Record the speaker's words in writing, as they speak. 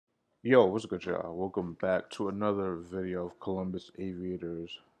Yo, what's good, y'all? Welcome back to another video of Columbus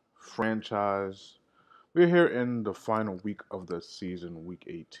Aviators franchise. We're here in the final week of the season, week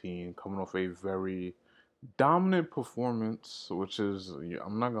 18, coming off a very dominant performance, which is, yeah,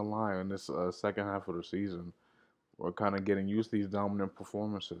 I'm not gonna lie, in this second half of the season, we're kind of getting used to these dominant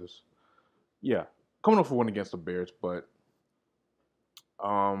performances. Yeah, coming off a win against the Bears, but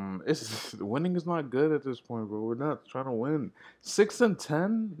it's winning is not good at this point, bro. We're not trying to win.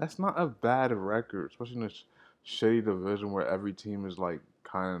 6-10, that's not a bad record, especially in a shitty division where every team is like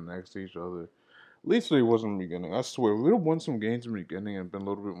kind of next to each other. At least it wasn't in the beginning. I swear, if we would have won some games in the beginning and been a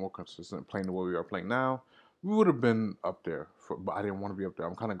little bit more consistent playing the way we are playing now, we would have been up there. But I didn't want to be up there.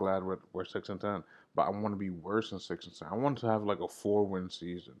 I'm kind of glad we're 6-10, but I want to be worse than 6-10. I want to have like a 4-win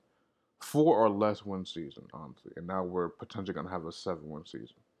season. 4 or less win season, honestly. And now we're potentially going to have a 7-win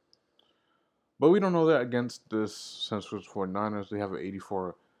season. But we don't know that against this San Francisco 49ers. They have an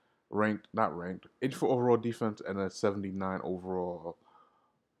 84 ranked, not ranked, 84 overall defense and a 79 overall.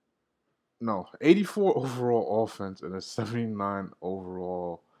 No, 84 overall offense and a 79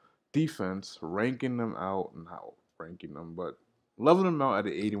 overall defense, ranking them out, not ranking them, but leveling them out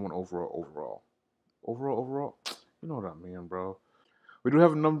at an 81 overall. Overall? You know what I mean, bro. We do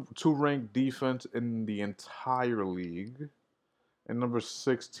have a number 2 ranked defense in the entire league. And number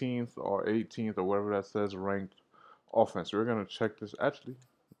 16th or 18th or whatever that says ranked offense. We're gonna check this. Actually,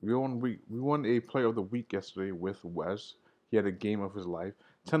 we won a player of the week yesterday with Wes. He had a game of his life.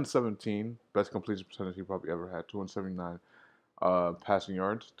 10-17, best completion percentage he probably ever had. 279 passing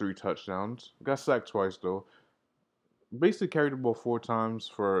yards, 3 touchdowns. Got sacked twice though. Basically carried the ball 4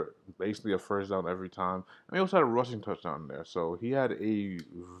 times for basically a first down every time. And he also had a rushing touchdown there. So he had a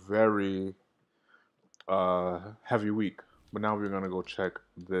very heavy week. But now we're going to go check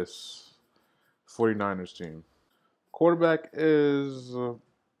this 49ers team. Quarterback is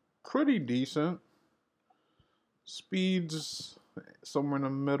pretty decent. Speed's somewhere in the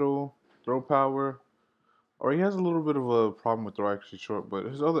middle. Throw power. Or he has a little bit of a problem with throw accuracy short, but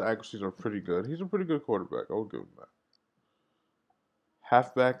his other accuracies are pretty good. He's a pretty good quarterback. I'll give him that.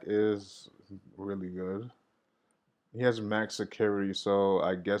 Halfback is really good. He has max security, so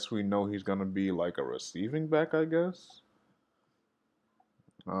I guess we know he's going to be like a receiving back, I guess.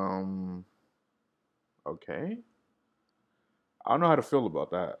 Um, okay. I don't know how to feel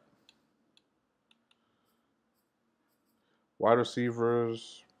about that. Wide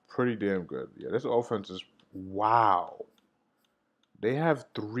receivers, pretty damn good. Yeah, this offense is wow. They have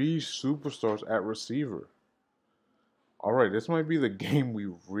 3 superstars at receiver. All right, this might be the game we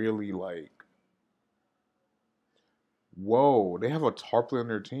really like. Whoa, they have a Tarpley on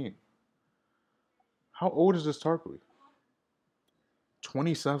their team. How old is this Tarpley?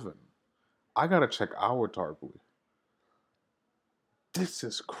 27. I gotta check our Tarpley. This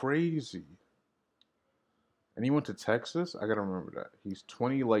is crazy. And he went to Texas? I gotta remember that. He's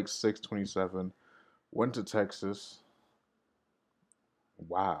 26, 27. Went to Texas.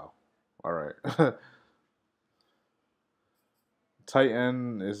 Wow. All right. Tight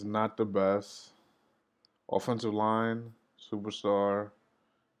end is not the best. Offensive line, superstar,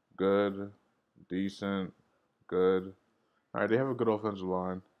 good, decent, good. All right, they have a good offensive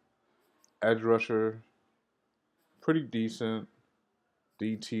line. Edge rusher, pretty decent.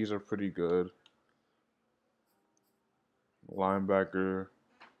 DTs are pretty good. Linebacker.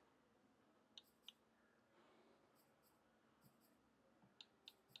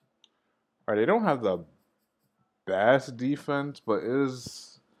 All right, they don't have the best defense, but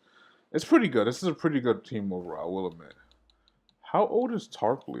it's pretty good. This is a pretty good team overall, I will admit. How old is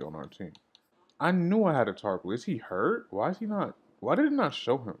Tarpley on our team? I knew I had a Tarpley. Is he hurt? Why is he not? Why did it not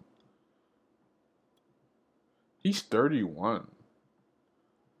show him? He's 31.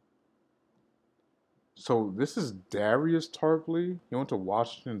 So this is Darius Tarpley. He went to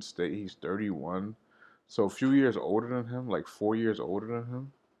Washington State. He's 31. So a few years older than him, like 4 years older than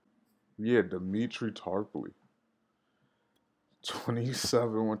him. Yeah, Dimitri Tarpley.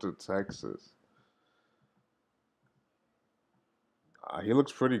 27, went to Texas. He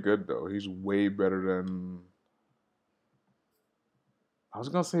looks pretty good though. He's way better than. I was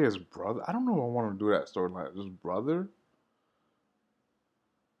gonna say his brother. I don't know if I want to do that storyline. His brother.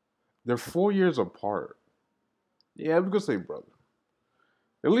 They're 4 years apart. Yeah, we could say brother.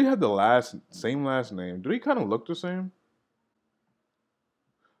 They really have the same last name. Do they kind of look the same?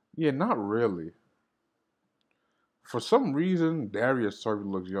 Yeah, not really. For some reason, Darius Tarpley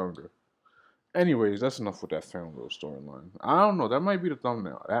looks younger. Anyways, that's enough with that family little storyline. I don't know. That might be the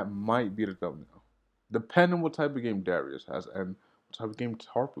thumbnail. That might be the thumbnail. Depending on what type of game Darius has and what type of game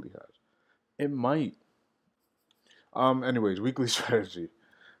Tarpley has. It might. Anyways, weekly strategy.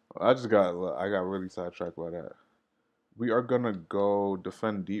 I got really sidetracked by that. We are gonna go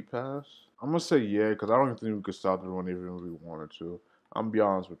defend deep pass. I'm gonna say yeah, because I don't think we could stop the run even if we wanted to. I'm gonna be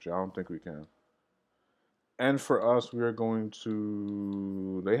honest with you, I don't think we can. And for us, we are going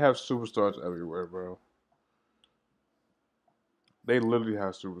to. They have superstars everywhere, bro. They literally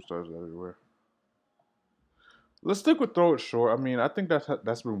have superstars everywhere. Let's stick with throw it short. I mean, I think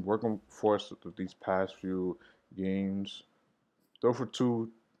that's been working for us these past few games. Throw for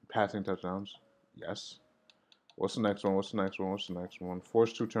 2 passing touchdowns. Yes. What's the next one? What's the next one? What's the next one?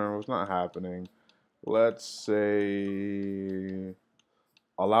 Force 2 turnovers. Not happening. Let's say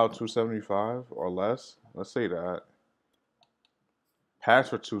allow 275 or less. Let's say that. Pass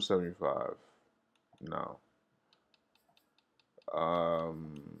for 275. No.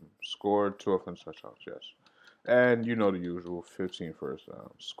 Scored 2 offensive touchdowns. Yes. And you know the usual 15 first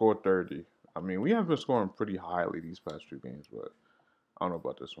downs. Score 30. I mean, we have been scoring pretty highly these past few games, but I don't know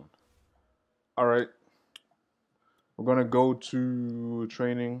about this one. All right. We're going to go to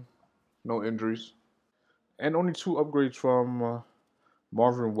training. No injuries. And only 2 upgrades from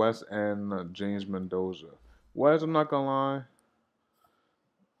Marvin West and James Mendoza. Wes, I'm not going to lie.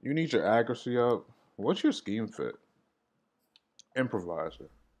 You need your accuracy up. What's your scheme fit? Improviser.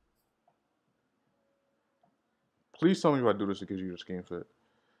 Please tell me if I do this, it gives you your scheme fit.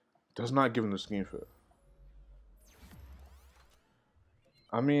 Does not give him the scheme fit.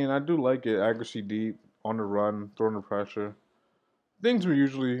 I mean, I do like it. Accuracy deep, on the run, throwing the pressure. Things we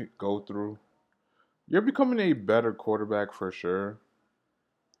usually go through. You're becoming a better quarterback for sure.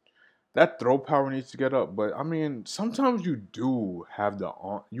 That throw power needs to get up, but I mean, sometimes you do have the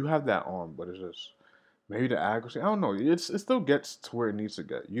arm. You have that arm, but it's just maybe the accuracy. I don't know. It still gets to where it needs to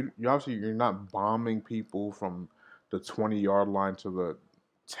get. You obviously you're not bombing people from the 20-yard line to the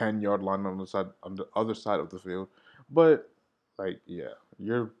 10-yard line on the other side of the field, but like yeah,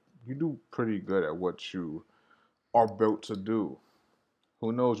 you do pretty good at what you are built to do.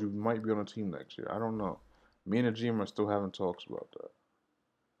 Who knows? You might be on a team next year. I don't know. Me and the GM are still having talks about that.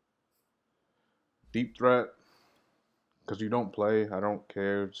 Deep threat, because you don't play. I don't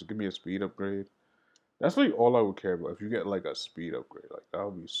care. Just give me a speed upgrade. That's like all I would care about. If you get like a speed upgrade, like that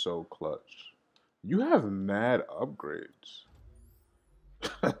would be so clutch. You have mad upgrades.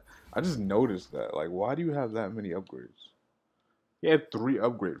 I just noticed that. Like, why do you have that many upgrades? He had 3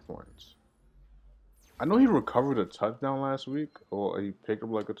 upgrade points. I know he recovered a touchdown last week, or he picked up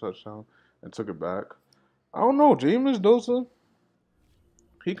like a touchdown and took it back. I don't know. James Dosa,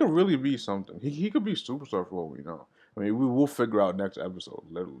 he could really be something. He could be superstar for what we know. I mean, we will figure out next episode,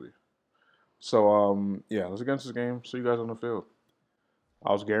 literally. So yeah, let's get into this game. See you guys on the field.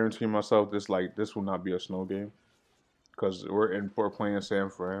 I was guaranteeing myself this will not be a snow game because we're playing in San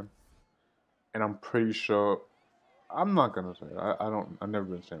Fran, and I'm pretty sure I'm not gonna say it. I've never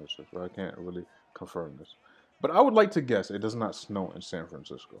been to San Francisco. I can't really confirm this, but I would like to guess it does not snow in San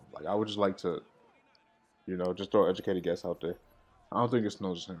Francisco. Like I would just like to, just throw an educated guess out there. I don't think it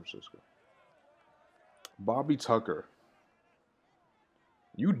snows in San Francisco. Bobby Tucker,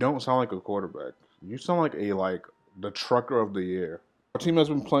 you don't sound like a quarterback. You sound like the trucker of the year. Our team has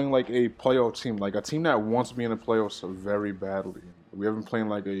been playing like a playoff team, like a team that wants to be in the playoffs very badly. We have been playing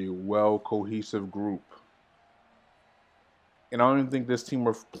like a well cohesive group. And I don't even think this team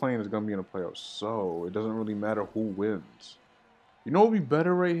we're playing is going to be in the playoffs. So it doesn't really matter who wins. You know what would be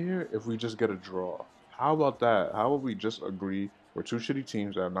better right here? If we just get a draw. How about that? How about we just agree we're 2 shitty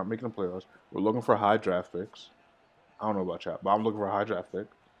teams that are not making the playoffs. We're looking for high draft picks. I don't know about chat, but I'm looking for a high draft pick.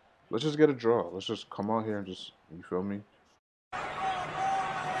 Let's just get a draw. Let's just come out here and just, you feel me?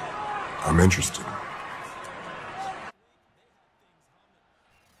 I'm interested.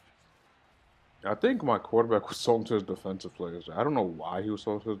 I think my quarterback was sold to his defensive players. I don't know why he was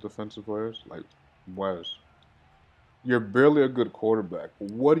sold to his defensive players. Like, Wes, you're barely a good quarterback.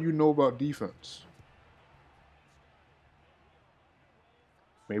 What do you know about defense?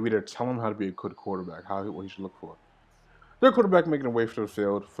 Maybe they're telling him how to be a good quarterback, what he should look for. Their quarterback making a way for the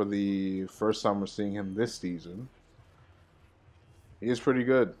field for the first time we're seeing him this season. He is pretty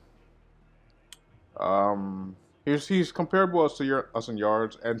good. He's comparable to us in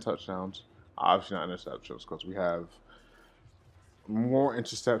yards and touchdowns. Obviously not interceptions because we have more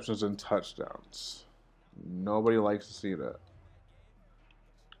interceptions than touchdowns. Nobody likes to see that.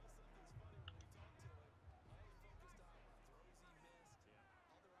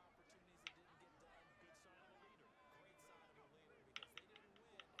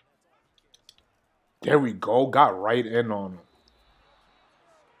 There we go. Got right in on him.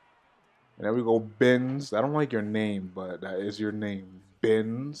 And there we go, Benz. I don't like your name, but that is your name.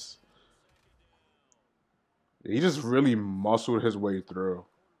 Benz. He just really muscled his way through.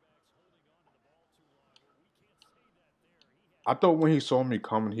 I thought when he saw me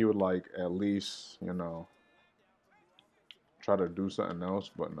coming, he would like at least, you know, try to do something else,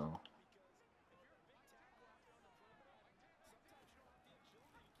 but no.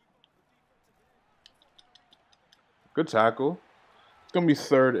 Good tackle. It's gonna be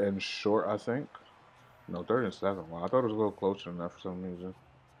third and short, I think. No, third and seven. Wow, I thought it was a little closer than that for some reason.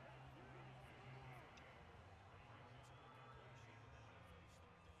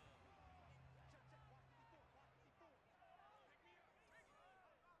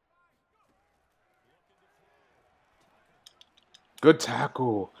 Good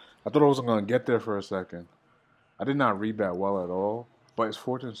tackle. I thought I wasn't gonna get there for a second. I did not read that well at all. But it's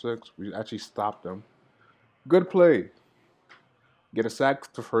 4th and 6. We actually stopped them. Good play. Get a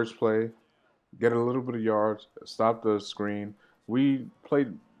sack the first play. Get a little bit of yards. Stop the screen. We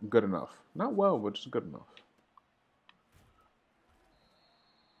played good enough. Not well, but just good enough.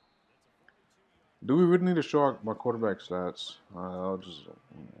 Do we really need to show my quarterback stats? I'll just.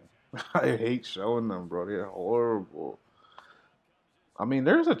 I hate showing them, bro. They're horrible. I mean,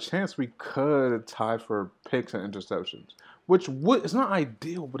 there's a chance we could tie for picks and interceptions, which would it's not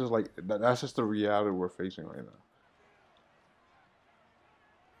ideal, but it's like that's just the reality we're facing right now.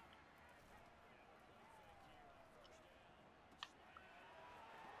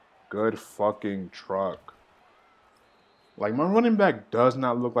 Good fucking truck. Like my running back does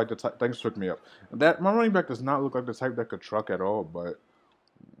not look like the type. Thanks for hooking me up. That my running back does not look like the type that could truck at all. But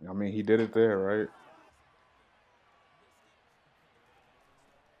I mean, he did it there, right?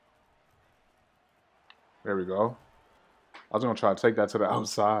 There we go. I was gonna try to take that to the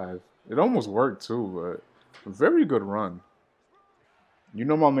outside. It almost worked too, but very good run. You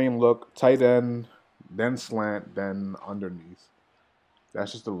know my main look: tight end, then slant, then underneath.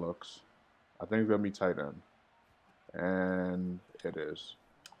 That's just the looks. I think it's gonna be tight end, and it is.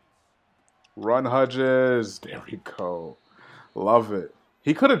 Run Hudges. There we go. Love it.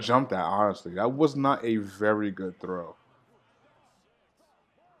 He could have jumped that, honestly. That was not a very good throw.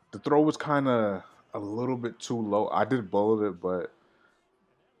 The throw was kind of a little bit too low. I did bullet it, but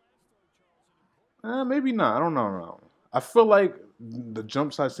maybe not. I don't know. No. I feel like the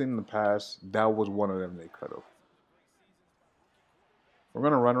jumps I've seen in the past, that was one of them they could have. We're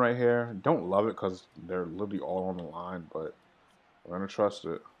going to run right here. Don't love it because they're literally all on the line, but we're going to trust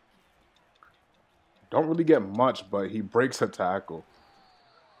it. Don't really get much, but he breaks a tackle.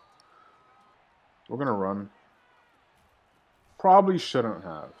 We're going to run. Probably shouldn't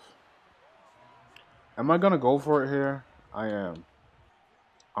have. Am I going to go for it here? I am.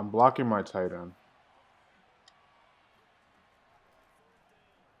 I'm blocking my tight end.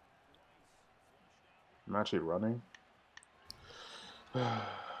 I'm actually running.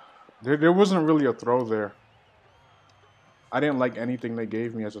 There wasn't really a throw there. I didn't like anything they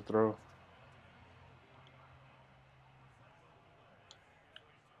gave me as a throw.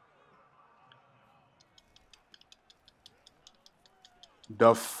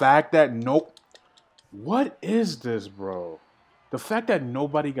 The fact that what is this, bro? The fact that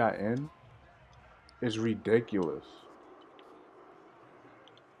nobody got in is ridiculous.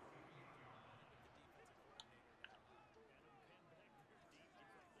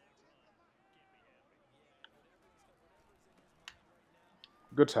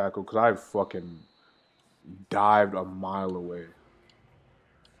 Good tackle, because I fucking dived a mile away.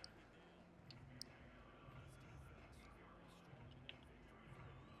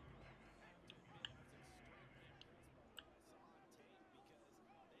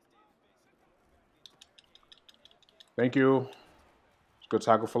 Thank you. Good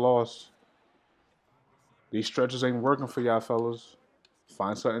tackle for loss. These stretches ain't working for y'all fellas.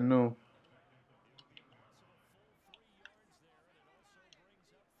 Find something new.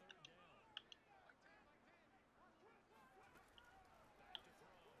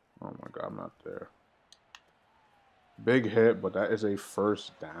 Oh my god, I'm not there. Big hit, but that is a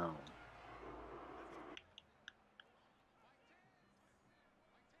first down.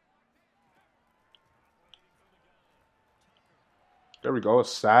 There we go, a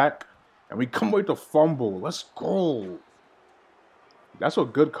sack. And we come away with a fumble. Let's go. That's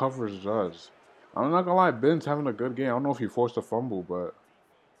what good coverage does. I'm not gonna lie, Ben's having a good game. I don't know if he forced a fumble, but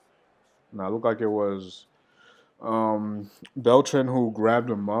no, it looked like it was Beltran who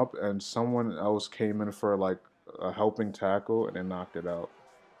grabbed him up, and someone else came in for like a helping tackle and then knocked it out.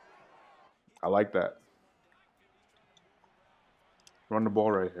 I like that. Run the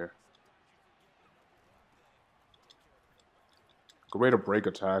ball right here. Good way to break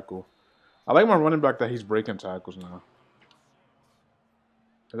a tackle. I like my running back that he's breaking tackles now.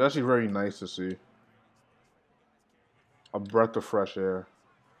 It's actually very nice to see. A breath of fresh air.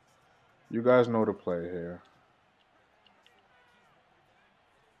 You guys know the play here.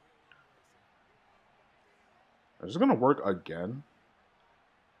 Is it gonna work again?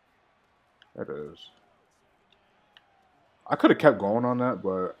 It is. I could have kept going on that,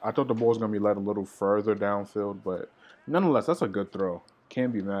 but I thought the ball was gonna be led a little further downfield. But nonetheless, that's a good throw.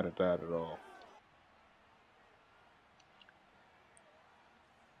 Can't be mad at that at all.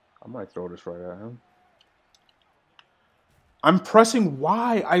 I might throw this right at him. I'm pressing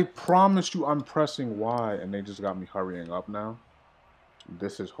Y. I promise you, I'm pressing Y, and they just got me hurrying up now.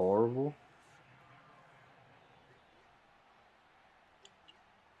 This is horrible.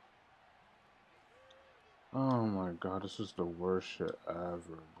 Oh my god, this is the worst shit ever,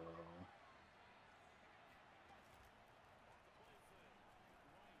 bro.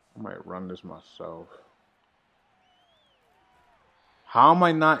 I might run this myself. How am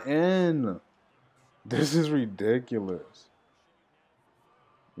I not in? This is ridiculous.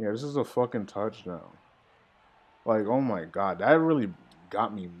 Yeah, this is a fucking touchdown. Like, oh my god, that really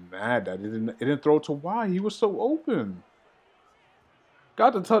got me mad that it didn't throw to Y. He was so open.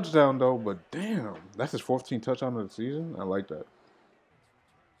 Got the touchdown though, but damn, that's his 14th touchdown of the season. I like that.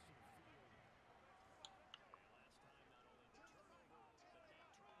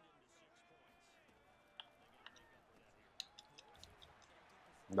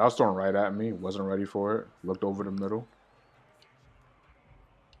 That was thrown right at me. Wasn't ready for it. Looked over the middle.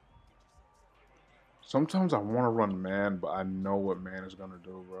 Sometimes I want to run man, but I know what man is gonna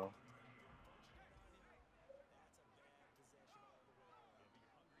do, bro.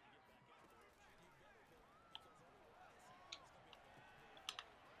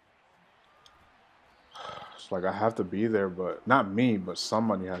 It's like I have to be there, but not me, but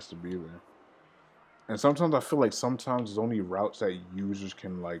somebody has to be there. And sometimes I feel like sometimes there's only routes that users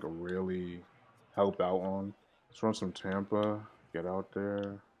can like really help out on. Let's run some Tampa. Get out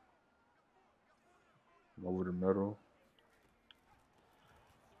there. Over the middle.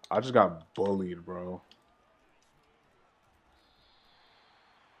 I just got bullied, bro.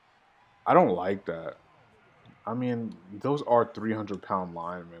 I don't like that. I mean, those are 300-pound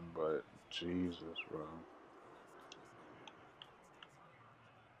linemen, but Jesus, bro.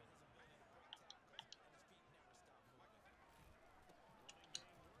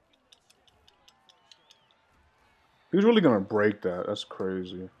 He's really gonna break that. That's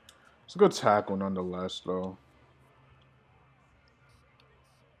crazy. It's a good tackle nonetheless, though.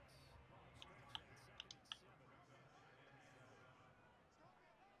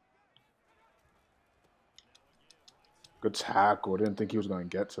 Good tackle. Didn't think he was gonna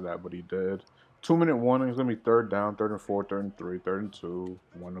get to that, but he did. 2-minute warning. It's gonna be third down, third and four, third and three, third and two.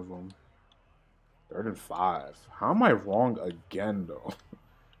 One of them. Third and five. How am I wrong again, though?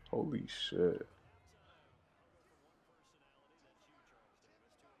 Holy shit.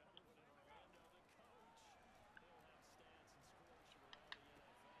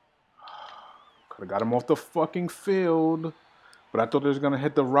 Could have got him off the fucking field. But I thought they was gonna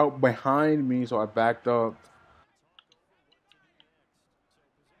hit the route behind me, so I backed up.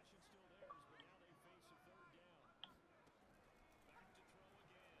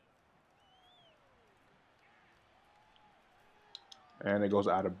 And it goes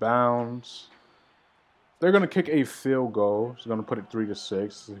out of bounds. They're gonna kick a field goal. It's gonna put it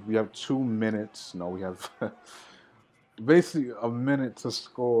 3-6. We have 2 minutes. No, we have basically a minute to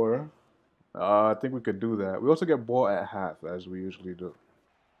score. I think we could do that. We also get ball at half, as we usually do.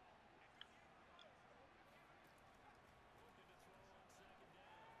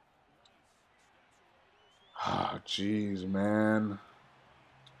 Ah, jeez, man.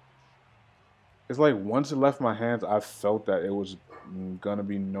 It's like once it left my hands, I felt that it was gonna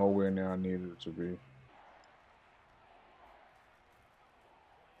be nowhere near I needed it to be.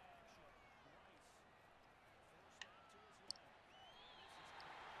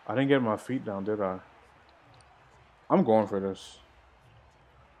 I didn't get my feet down, did I? I'm going for this.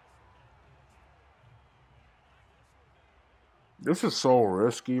 This is so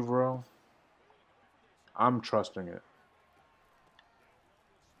risky, bro. I'm trusting it.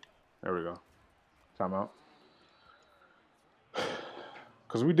 There we go. Timeout.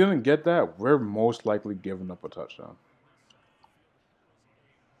 Because we didn't get that, we're most likely giving up a touchdown.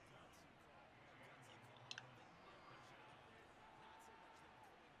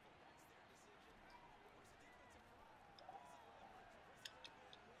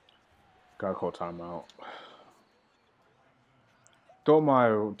 Gotta call timeout. Thought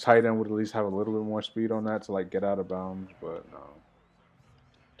my tight end would at least have a little bit more speed on that to like get out of bounds, but no.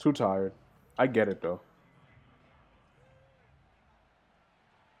 Too tired. I get it though.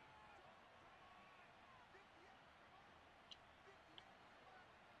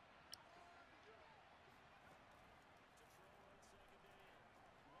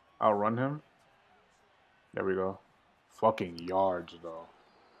 I'll run him. There we go. Fucking yards, though.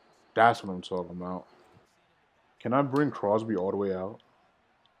 That's what I'm talking about. Can I bring Crosby all the way out?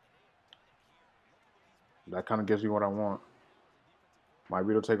 That kind of gives me what I want. Might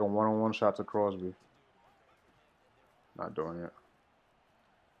be to take a one-on-one shot to Crosby. Not doing it.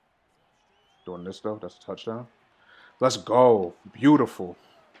 Doing this, though. That's a touchdown. Let's go. Beautiful.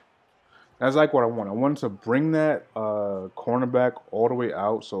 That's like what I want. I wanted to bring that cornerback all the way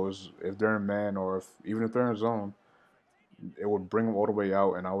out. So if they're in man or even if they're in zone, it would bring them all the way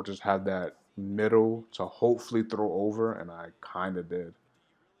out, and I would just have that middle to hopefully throw over, and I kind of did.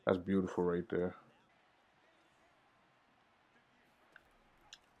 That's beautiful right there.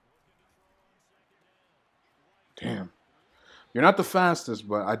 Damn. You're not the fastest,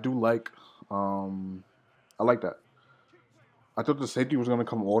 but I do like. I like that. I thought the safety was gonna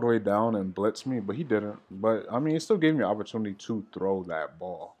come all the way down and blitz me, but he didn't. But I mean, it still gave me an opportunity to throw that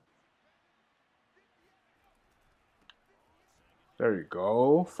ball. There you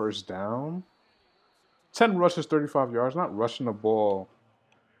go. First down. 10 rushes, 35 yards. Not rushing the ball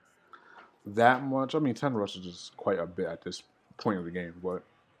that much. I mean, 10 rushes is quite a bit at this point of the game, but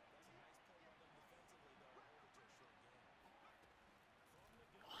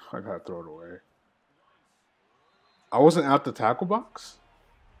I gotta throw it away. I wasn't out the tackle box.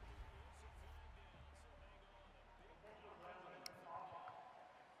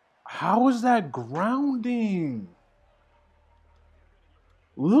 How is that grounding?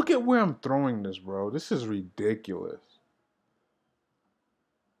 Look at where I'm throwing this, bro. This is ridiculous.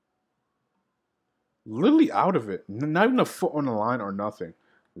 Literally out of it. Not even a foot on the line or nothing.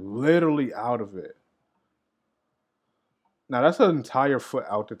 Literally out of it. Now that's an entire foot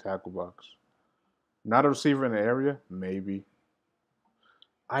out the tackle box. Not a receiver in the area? Maybe.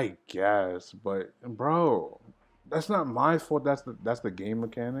 I guess, but bro, that's not my fault. That's the game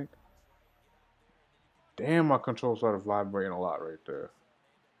mechanic. Damn, my control started vibrating a lot right there.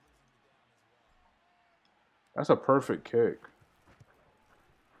 That's a perfect kick.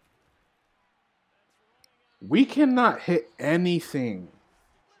 We cannot hit anything.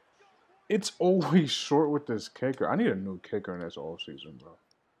 It's always short with this kicker. I need a new kicker in this offseason, bro.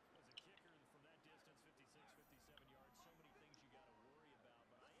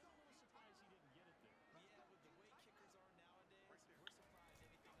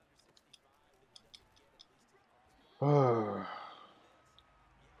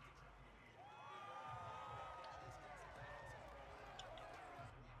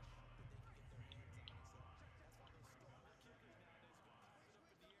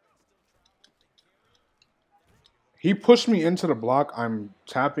 He pushed me into the block. I'm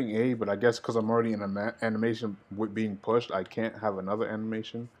tapping A, but I guess because I'm already in an animation with being pushed, I can't have another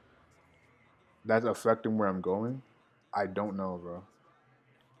animation. That's affecting where I'm going. I don't know, bro.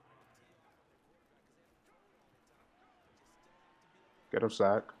 Get a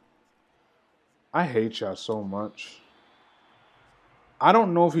sack. I hate y'all so much. I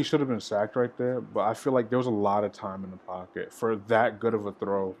don't know if he should have been sacked right there, but I feel like there was a lot of time in the pocket for that good of a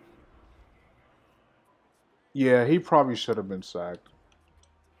throw. Yeah, he probably should have been sacked.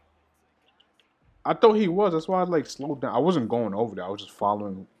 I thought he was. That's why I like slowed down. I wasn't going over there. I was just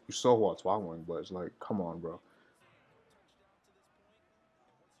following. You saw who I was following, but it's like, come on, bro.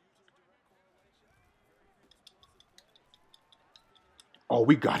 Oh,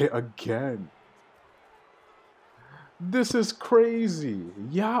 we got it again. This is crazy.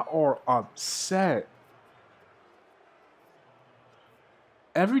 Y'all are upset.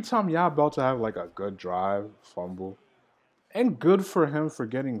 Every time y'all about to have like a good drive, fumble. And good for him for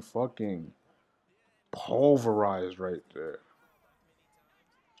getting fucking pulverized right there.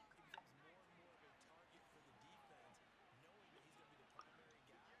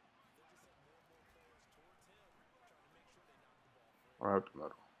 Right up the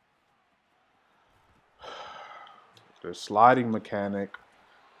middle. Their sliding mechanic.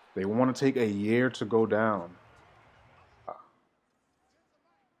 They want to take a year to go down.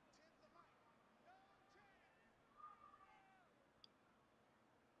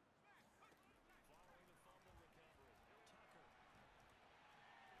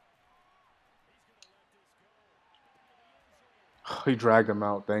 He dragged him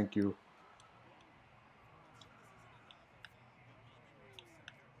out. Thank you.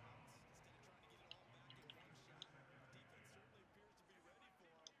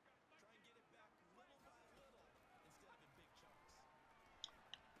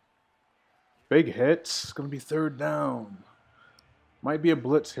 Big hits. It's going to be third down. Might be a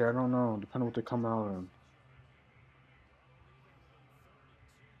blitz here. I don't know. Depending on what they come out in.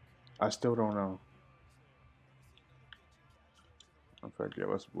 I still don't know. In fact, yeah,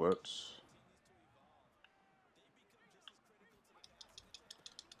 let's blitz.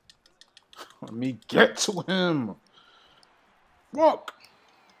 Let me get to him. Fuck.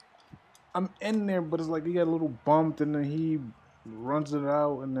 I'm in there, but it's like he got a little bumped, and then he runs it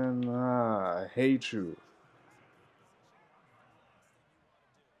out, and then I hate you.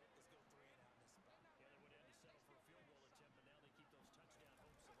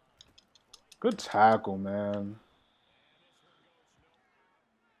 Good tackle, man.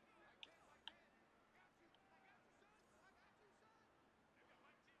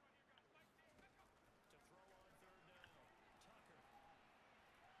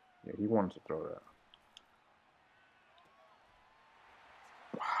 Yeah, he wanted to throw that.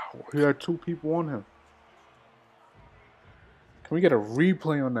 Wow, he had two people on him. Can we get a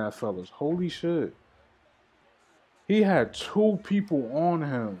replay on that, fellas? Holy shit. He had two people on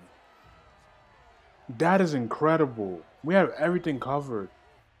him. That is incredible. We have everything covered.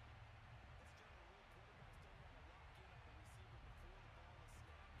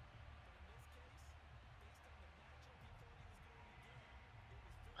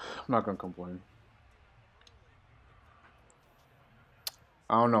 I'm not gonna complain.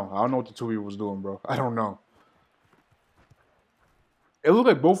 I don't know. I don't know what the two of you was doing, bro. I don't know. It looked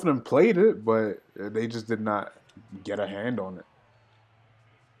like both of them played it, but they just did not get a hand on it.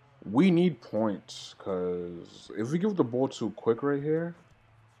 We need points, because if we give the ball too quick right here,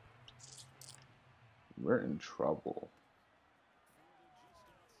 we're in trouble.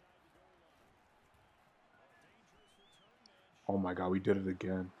 Oh my god, we did it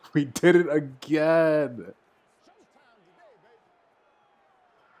again. We did it again.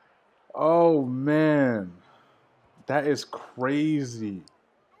 Oh man. That is crazy.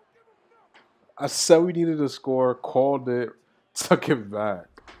 I said we needed a score, called it, took it back.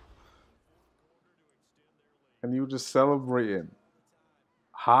 And you were just celebrating.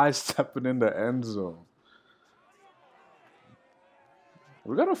 High stepping in the end zone.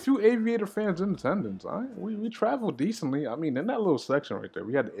 We got a few Aviator fans in attendance. All right? We traveled decently. I mean, in that little section right there,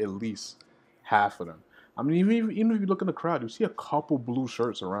 we had at least half of them. I mean, even if you look in the crowd, you see a couple blue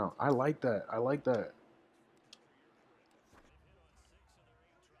shirts around. I like that. I like that.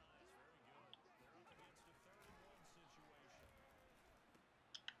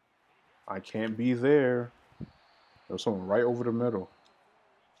 I can't be there. There's someone right over the middle.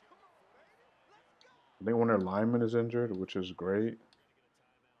 I think one of their linemen is injured, which is great.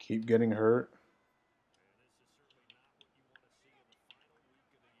 Keep getting hurt.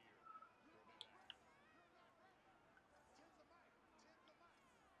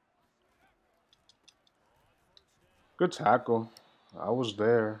 Good tackle. I was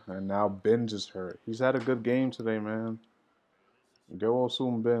there, and now Benz is hurt. He's had a good game today, man. Get well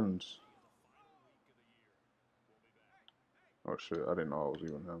soon, Benz. Oh shit, I didn't know it was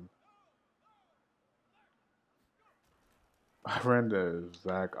even him. I ran the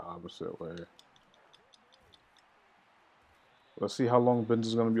exact opposite way. Let's see how long Benz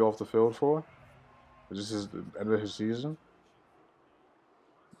is going to be off the field for. Is this the end of his season?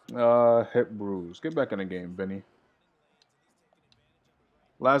 Hip bruise. Get back in the game, Benny.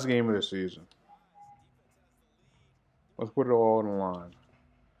 Last game of the season. Let's put it all on the line.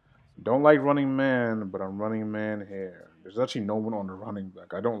 Don't like running man, but I'm running man here. There's actually no one on the running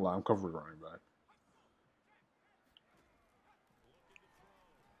back. I don't lie. I'm covered running back.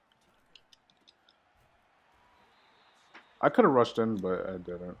 I could have rushed in, but I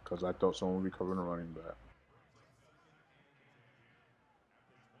didn't because I thought someone would be covering the running back.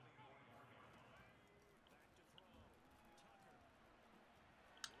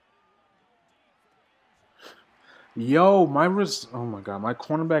 Yo, oh my god, my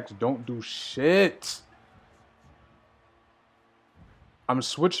cornerbacks don't do shit. I'm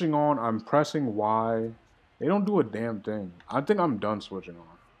switching on, I'm pressing Y. They don't do a damn thing. I think I'm done switching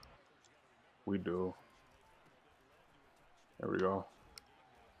on. We do. There we go.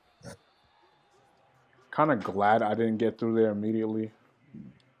 Kind of glad I didn't get through there immediately.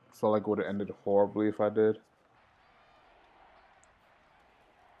 Felt like it would have ended horribly if I did.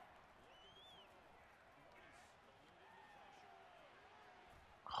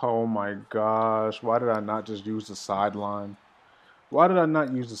 Oh my gosh, why did I not just use the sideline? Why did I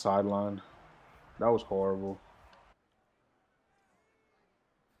not use the sideline? That was horrible.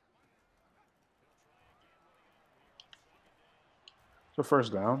 It's a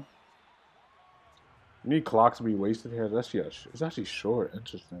first down. You need clocks to be wasted here. It's actually short.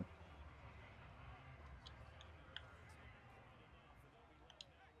 Interesting.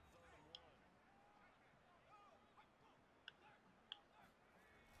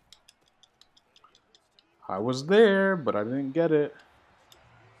 I was there, but I didn't get it.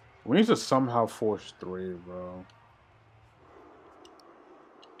 We need to somehow force 3, bro.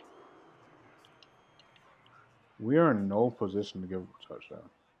 We are in no position to give a touchdown.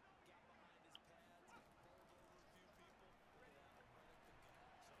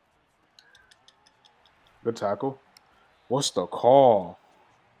 Good tackle. What's the call?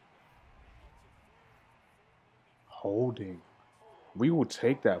 Holding. We will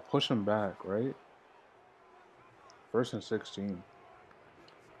take that. Push him back, right? 1st and 16.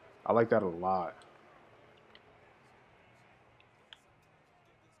 I like that a lot.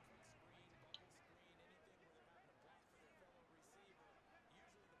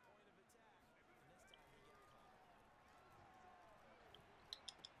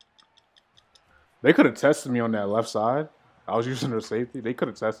 They could have tested me on that left side. I was using their safety. They could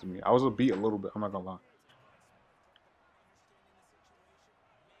have tested me. I was a beat a little bit. I'm not gonna lie.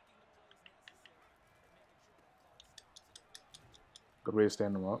 Good way to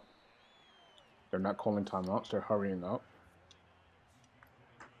stand them up. They're not calling timeouts. They're hurrying up.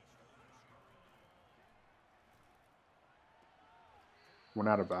 Went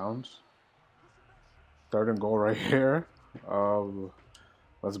out of bounds. 3rd and goal right here.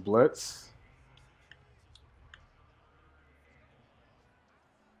 Let's blitz.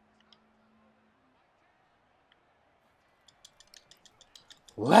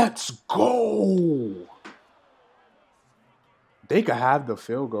 Let's go. They could have the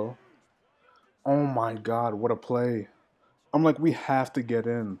field goal. Oh my God, what a play. I'm like, we have to get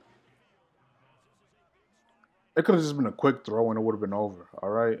in. It could have just been a quick throw and it would have been over. All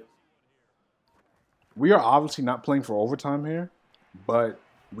right. We are obviously not playing for overtime here, but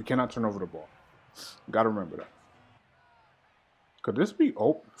we cannot turn over the ball. Got to remember that. Could this be?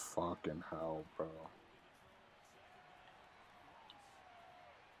 Oh, fucking hell, bro.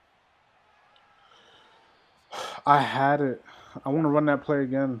 I had it. I want to run that play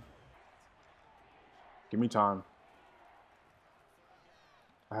again. Give me time.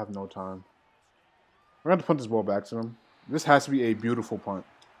 I have no time. We're going to punt this ball back to them. This has to be a beautiful punt.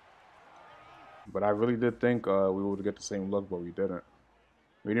 But I really did think we would get the same look, but we didn't.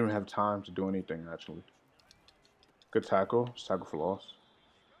 We didn't even have time to do anything, actually. Good tackle. It's tackle for loss.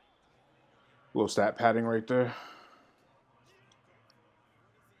 A little stat padding right there.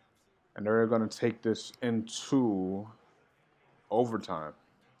 And they're going to take this into overtime.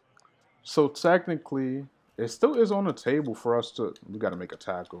 So technically, it still is on the table for us to... We got to make a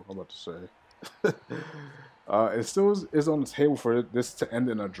tackle, I'm about to say. It still is on the table for this to end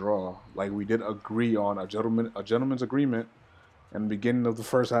in a draw. Like we did agree on a gentleman's agreement in the beginning of the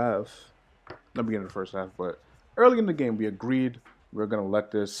first half. Not beginning of the first half, but early in the game, we agreed we're going to let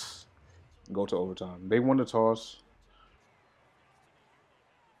this go to overtime. They won the toss.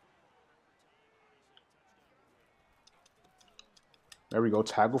 There we go.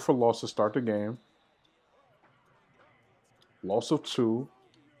 Tackle for loss to start the game. Loss of 2.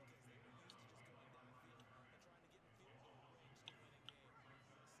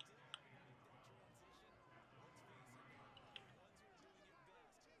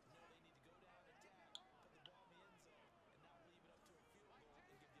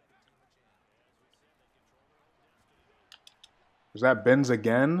 Is that Benz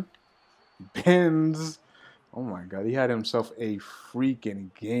again? Benz. Oh my God. He had himself a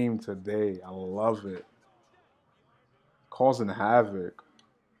freaking game today. I love it. Causing havoc.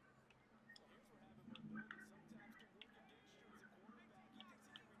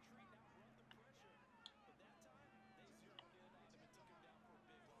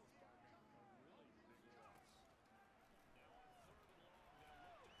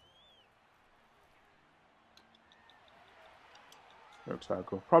 No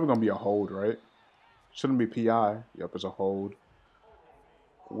tackle. Probably going to be a hold, right? Shouldn't be PI. Yep, it's a hold.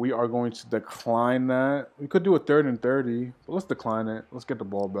 We are going to decline that. We could do a 3rd and 30, but let's decline it. Let's get the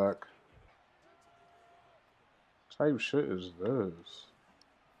ball back. What type of shit is this?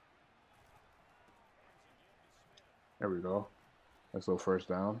 There we go. Nice little first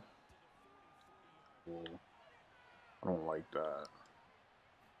down. I don't like that.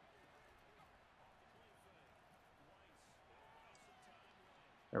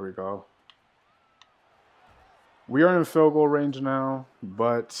 There we go. We are in field goal range now,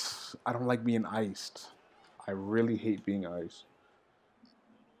 but I don't like being iced. I really hate being iced.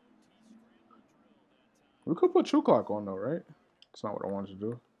 We could put True Clock on though, right? It's not what I wanted to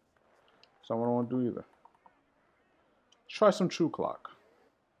do. It's not what I want to do either. Let's try some True Clock.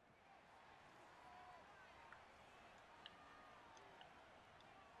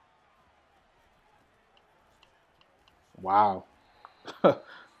 Wow.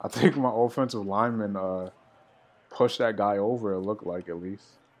 I think my offensive lineman pushed that guy over, it looked like, at least.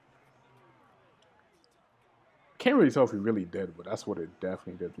 Can't really tell if he really did, but that's what it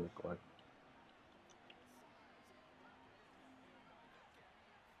definitely did look like.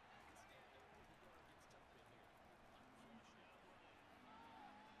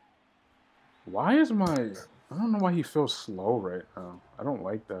 Why is my... I don't know why he feels slow right now. I don't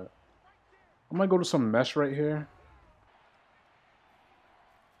like that. I might go to some mesh right here.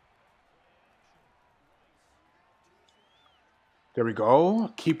 There we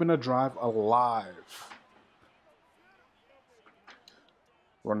go. Keeping the drive alive.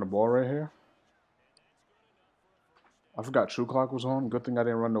 Run the ball right here. I forgot True Clock was on. Good thing I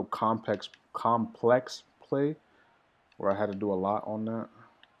didn't run no complex play where I had to do a lot on that.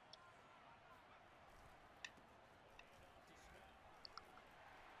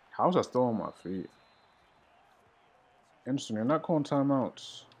 How's I still on my feet? Interesting. You're not calling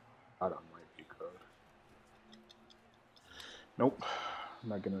timeouts. I don't might be good. Nope. I'm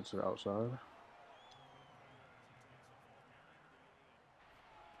not getting into the outside.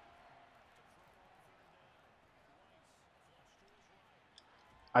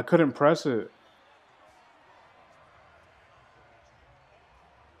 I couldn't press it.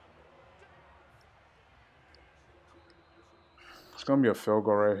 It's gonna be a field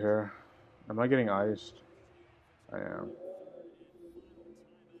goal right here. Am I getting iced? I am.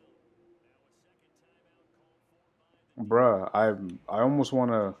 Bruh, I almost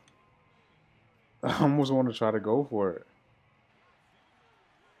wanna I almost wanna try to go for it.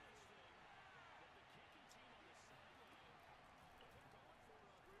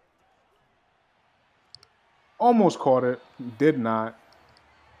 Almost caught it. Did not.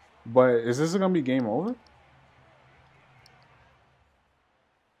 But is this gonna be game over?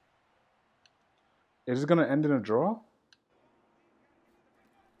 Is it gonna end in a draw?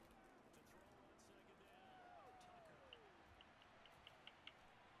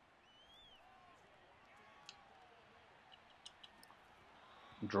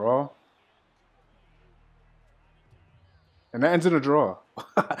 Draw. And that ends in a draw.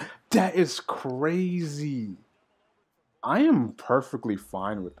 That is crazy. I am perfectly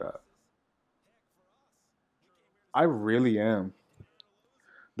fine with that. I really am.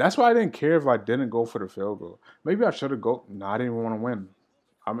 That's why I didn't care if I didn't go for the field goal. Maybe I should have go. No, I didn't even want to win.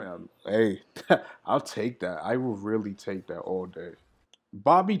 I mean, hey, I'll take that. I will really take that all day.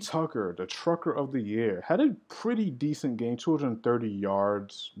 Bobby Tucker, the trucker of the year, had a pretty decent game, 230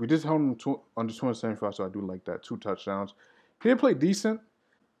 yards. We just held him under 275, so I do like that. 2 touchdowns. He did play decent.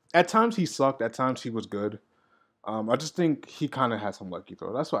 At times he sucked. At times he was good. I just think he kind of had some lucky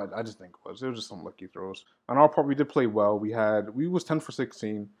throws. That's what I just think it was. It was just some lucky throws. On our part, we did play well. We was 10 for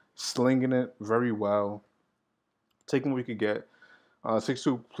 16, slinging it very well, taking what we could get.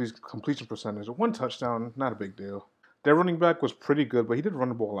 62 completion percentage, 1 touchdown, not a big deal. Their running back was pretty good, but he did run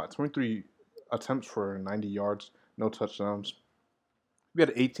the ball a lot. 23 attempts for 90 yards, no touchdowns. We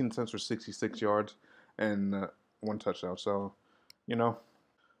had 18 attempts for 66 yards and 1 touchdown. So, you know.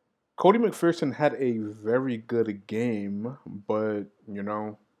 Cody McPherson had a very good game, but, you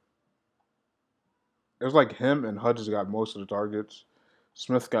know, it was like him and Hudges got most of the targets.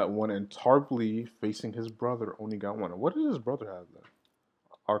 Smith got 1, and Tarpley, facing his brother, only got 1. What does his brother have then?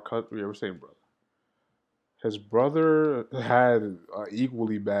 Our cut, we were saying brother. His brother had an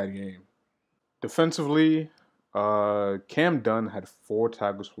equally bad game. Defensively, Cam Dunn had 4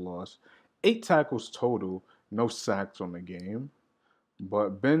 tackles for loss, 8 tackles total, no sacks on the game.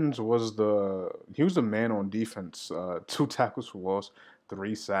 But Benz was the man on defense. 2 tackles for loss,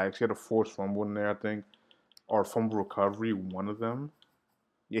 3 sacks. He had a forced fumble in there, I think, or fumble recovery, one of them.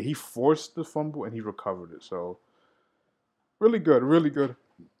 Yeah, he forced the fumble and he recovered it. So really good, really good,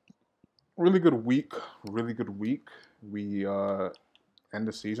 really good week, really good week. We end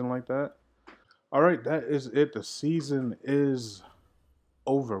the season like that. All right, that is it. The season is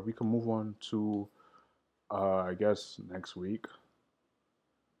over. We can move on to, I guess, next week.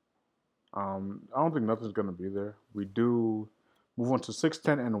 I don't think nothing's gonna be there. We do move on to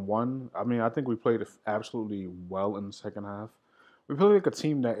 6-10-1. I mean, I think we played absolutely well in the second half. We play like a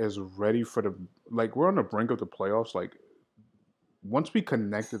team that is ready for we're on the brink of the playoffs. Like, once we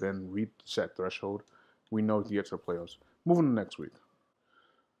connected and reached that threshold, we know we can get to the playoffs. Moving to next week.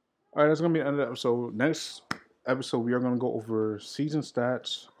 All right, that's gonna be the end of the episode. Next episode, we are gonna go over season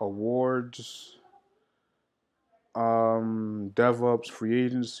stats, awards, DevOps, free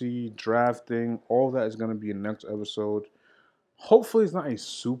agency, drafting. All that is gonna be in the next episode. Hopefully, it's not a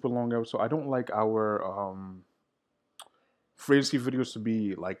super long episode. I don't like our free agency videos to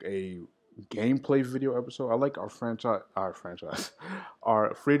be like a gameplay video episode. I like our free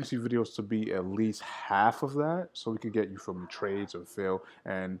agency videos to be at least half of that, so we could get, you feel me, trades and feel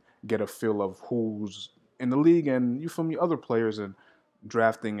and get a feel of who's in the league and, you feel me, other players and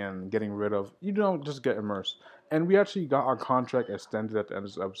drafting and getting rid of. You don't just get immersed. And we actually got our contract extended at the end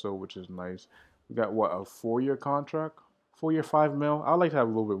of this episode, which is nice. We got what, a 4-year contract? 4 year, 5 mil. I'd like to have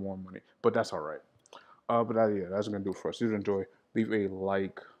a little bit more money, but that's all right. Yeah, that's gonna do it for us. If you enjoy, leave a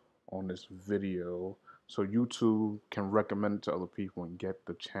like on this video so YouTube can recommend it to other people and get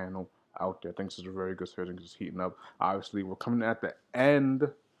the channel out there. I think this is a very good series. I think it's heating up. Obviously, we're coming at the end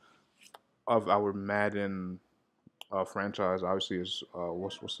of our Madden franchise. Obviously, is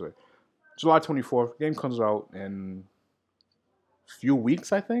what's today? July 24th. Game comes out in a few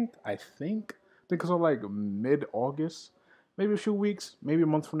weeks. I think it's like mid-August, maybe a few weeks, maybe a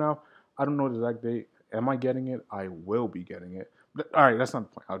month from now. I don't know the exact date. Am I getting it? I will be getting it. But, all right, that's not the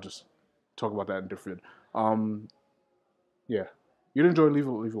point. I'll just talk about that in different. Yeah. If you enjoy, leave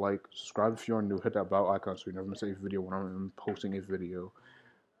a like. Subscribe if you're new. Hit that bell icon so you never miss a video when I'm posting a video.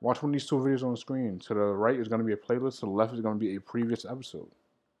 Watch one of these two videos on the screen. To the right is going to be a playlist. To the left is going to be a previous episode.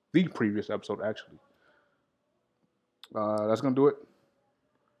 The previous episode, actually. That's going to do it.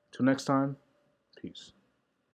 Till next time, peace.